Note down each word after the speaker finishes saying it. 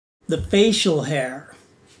the facial hair.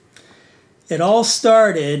 It all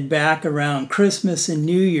started back around Christmas and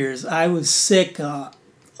New Year's. I was sick.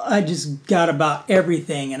 I just got about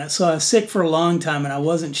everything. And so I was sick for a long time and I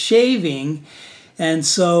wasn't shaving. And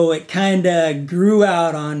so it kind of grew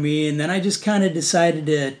out on me. And then I just kind of decided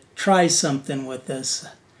to try something with this.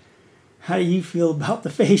 How do you feel about the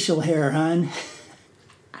facial hair, hon?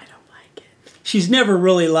 I don't like it. She's never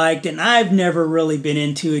really liked it, and I've never really been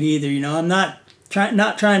into it either. You know, I'm not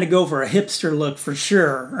trying to go for a hipster look for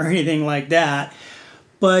sure or anything like that.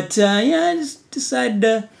 But yeah, I just decided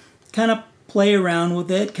to kind of play around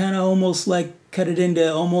with it, kind of almost like cut it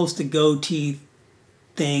into almost a goatee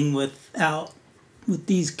thing with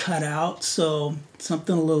these cutouts. So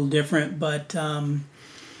something a little different, but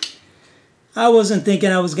I wasn't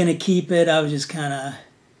thinking I was going to keep it. I was just kind of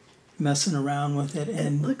messing around with it.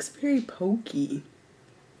 And it looks very pokey,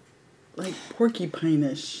 like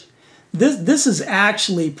porcupine-ish. This is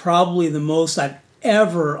actually probably the most I've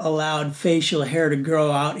ever allowed facial hair to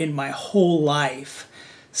grow out in my whole life.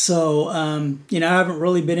 So, you know, I haven't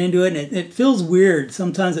really been into it, and it feels weird.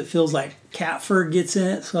 Sometimes it feels like cat fur gets in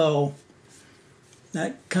it, so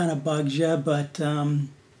that kind of bugs you, but...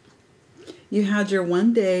 You had your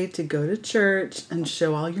one day to go to church and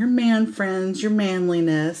show all your man friends your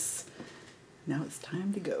manliness. Now it's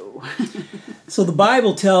time to go. So the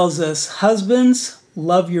Bible tells us, husbands,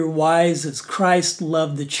 love your wives as Christ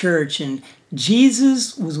loved the church. And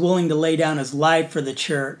Jesus was willing to lay down his life for the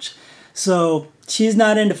church. So she's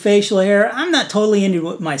not into facial hair. I'm not totally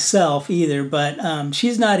into it myself either, but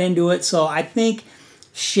she's not into it. So I think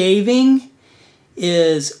shaving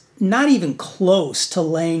is not even close to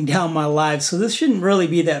laying down my life, so this shouldn't really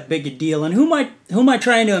be that big a deal. And who am I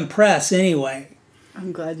trying to impress anyway?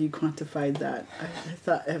 I'm glad you quantified that. I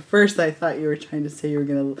thought at first I thought you were trying to say you were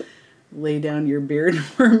going to lay down your beard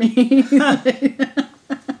for me.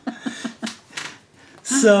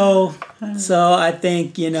 So I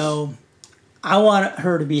think, you know, I want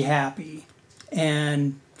her to be happy,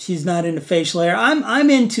 and she's not into facial hair. I'm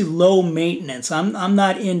into low maintenance. I'm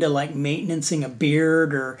not into like maintenancing a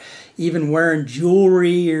beard or even wearing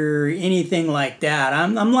jewelry or anything like that.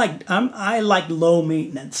 I like low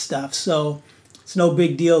maintenance stuff. So it's no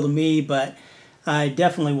big deal to me, but I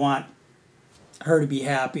definitely want her to be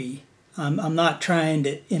happy. I'm not trying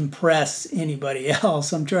to impress anybody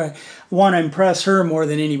else. I want to impress her more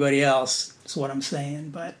than anybody else. That's what I'm saying.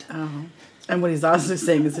 But and what he's also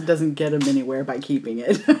saying is it doesn't get him anywhere by keeping it.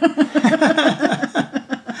 Is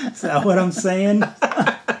that what I'm saying?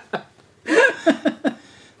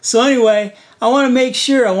 So anyway, I want to make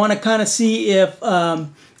sure. I want to kind of see if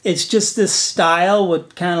it's just this style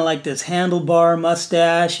with kind of like this handlebar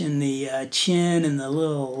mustache and the chin and the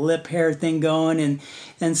little lip hair thing going,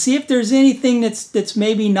 and see if there's anything that's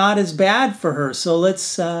maybe not as bad for her. So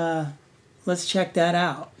let's check that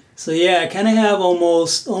out. So yeah, I kind of have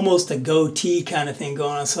almost a goatee kind of thing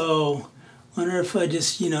going on. So I wonder if I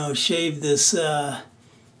just, you know, shave this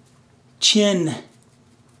chin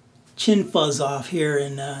fuzz off here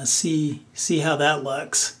and see how that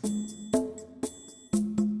looks.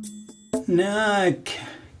 Now I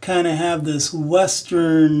kind of have this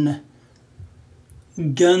Western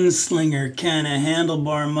gunslinger kind of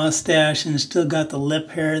handlebar mustache and still got the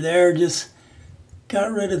lip hair there. Just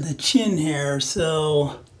got rid of the chin hair,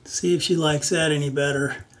 so see if she likes that any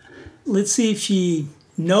better. Let's see if she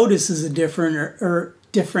notices a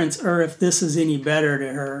difference or if this is any better to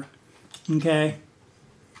her. Okay.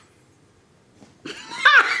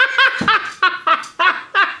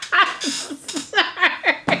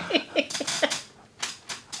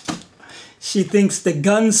 She thinks the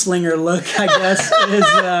gunslinger look, I guess,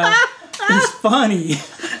 is funny.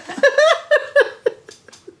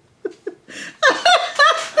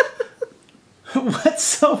 What's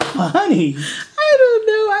so funny? I don't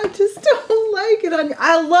know. I just don't like it on you.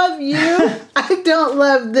 I love you. I don't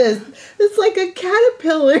love this. It's like a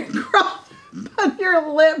caterpillar crawling on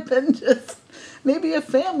your lip and just maybe a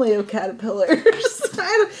family of caterpillars.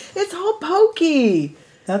 It's all pokey.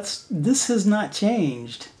 This has not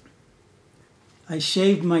changed. I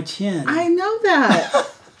shaved my chin. I know that.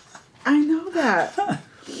 I know that.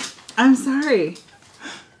 I'm sorry.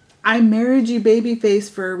 I married you babyface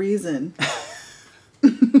for a reason.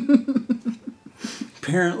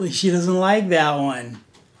 Apparently she doesn't like that one.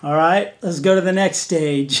 All right, let's go to the next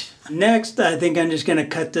stage. Next, I think I'm just going to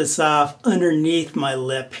cut this off underneath my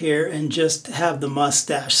lip here and just have the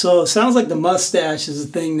mustache. So it sounds like the mustache is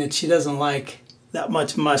the thing that she doesn't like, that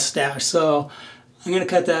much mustache. So I'm going to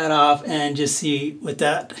cut that off and just see with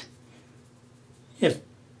that if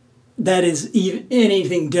that is even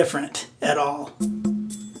anything different at all.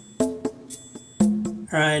 All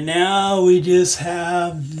All right, now we just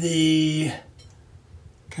have the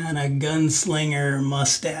kind of gunslinger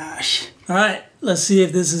mustache. All right, let's see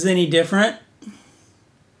if this is any different.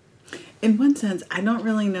 In one sense, I don't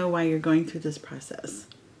really know why you're going through this process.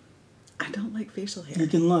 I don't like facial hair. You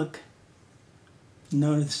can look.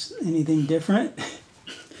 Notice anything different?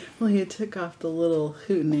 Well, you took off the little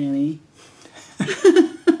hootenanny.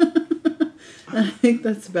 I think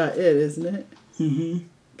that's about it, isn't it? Mm-hmm.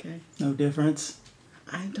 Okay. No difference?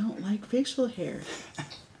 I don't like facial hair.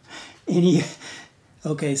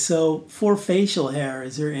 Okay, so for facial hair,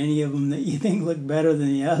 is there any of them that you think look better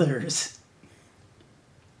than the others?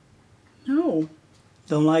 No.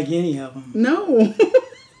 Don't like any of them? No.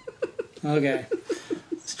 Okay,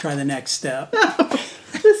 let's try the next step.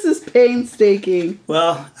 This is painstaking.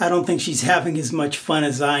 Well, I don't think she's having as much fun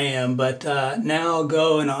as I am, but now I'll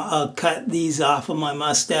go and I'll cut these off of my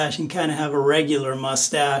mustache and kind of have a regular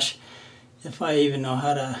mustache, if I even know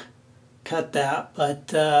how to cut that,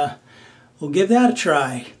 but we'll give that a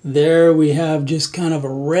try. There we have just kind of a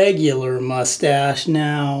regular mustache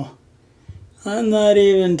now. I'm not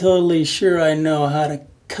even totally sure I know how to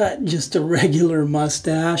cut just a regular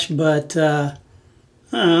mustache, but I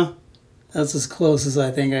don't know. That's as close as I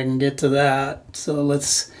think I can get to that. So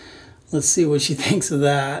let's see what she thinks of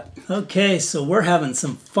that. Okay, so we're having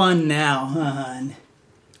some fun now, hon.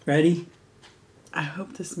 Ready? I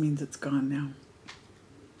hope this means it's gone now.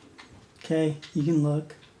 Okay, you can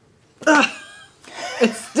look.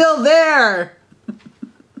 It's still there.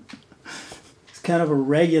 It's kind of a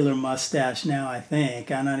regular mustache now, I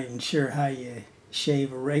think. I'm not even sure how you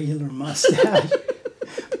shave a regular mustache.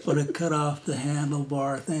 But I cut off the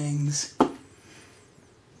handlebar things.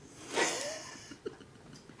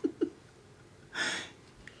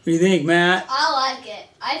 What do you think, Matt? I like it.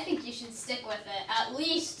 I think you should stick with it. At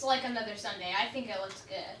least like another Sunday. I think it looks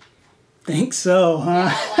good. Think so, huh?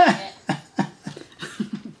 Yeah, I like it.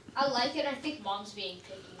 I like it. I think Mom's being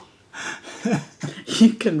picky.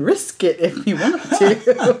 You can risk it if you want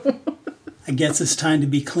to. I guess it's time to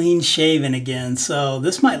be clean shaven again. So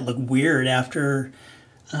this might look weird after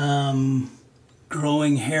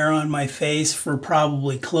growing hair on my face for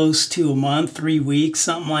probably close to a month, 3 weeks,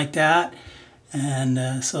 something like that.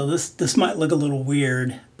 And so this might look a little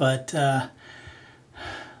weird, but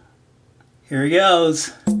here it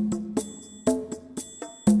goes.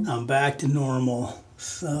 I'm back to normal.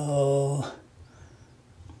 So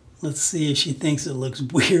let's see if she thinks it looks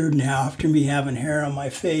weird now after me having hair on my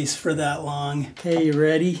face for that long. Okay, you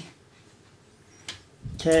ready?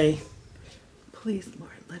 Okay. Please,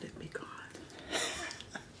 Lord, let it be gone.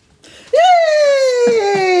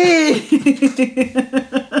 Yay!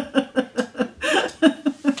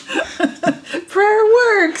 Prayer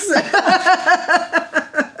works.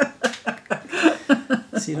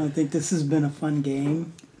 So you don't think this has been a fun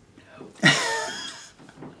game?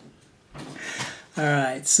 All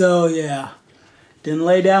right, so yeah, didn't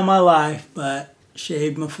lay down my life, but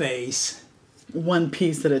shaved my face. One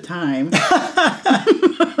piece at a time.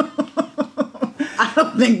 I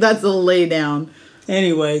don't think that's a lay down.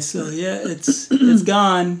 Anyway, so yeah, it's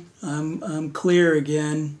gone. I'm clear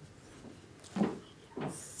again.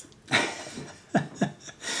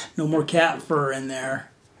 No more cat fur in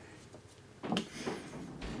there.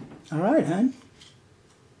 All right, hon.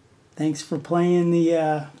 Thanks for playing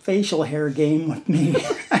the facial hair game with me.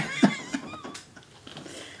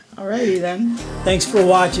 Alrighty then. Thanks for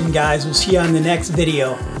watching, guys. We'll see you on the next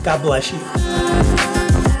video. God bless you.